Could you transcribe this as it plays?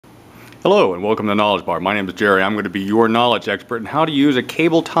Hello and welcome to Knowledge Bar. My name is Jerry. I'm going to be your knowledge expert in how to use a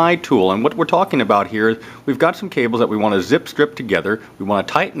cable tie tool. And what we're talking about here is we've got some cables that we want to zip strip together. We want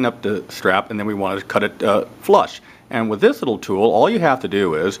to tighten up the strap and then we want to cut it flush. And with this little tool, all you have to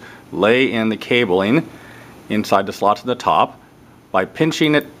do is lay in the cabling inside the slots at the top. By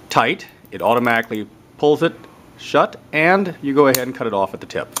pinching it tight, it automatically pulls it shut and you go ahead and cut it off at the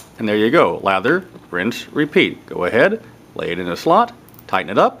tip. And there you go. Lather, rinse, repeat. Go ahead, lay it in a slot,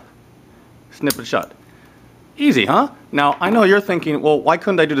 tighten it up, snip it shut. Easy, huh? Now, I know you're thinking, well, why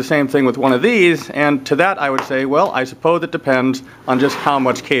couldn't I do the same thing with one of these? And to that, I would say, well, I suppose it depends on just how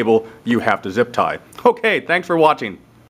much cable you have to zip tie. Okay, thanks for watching.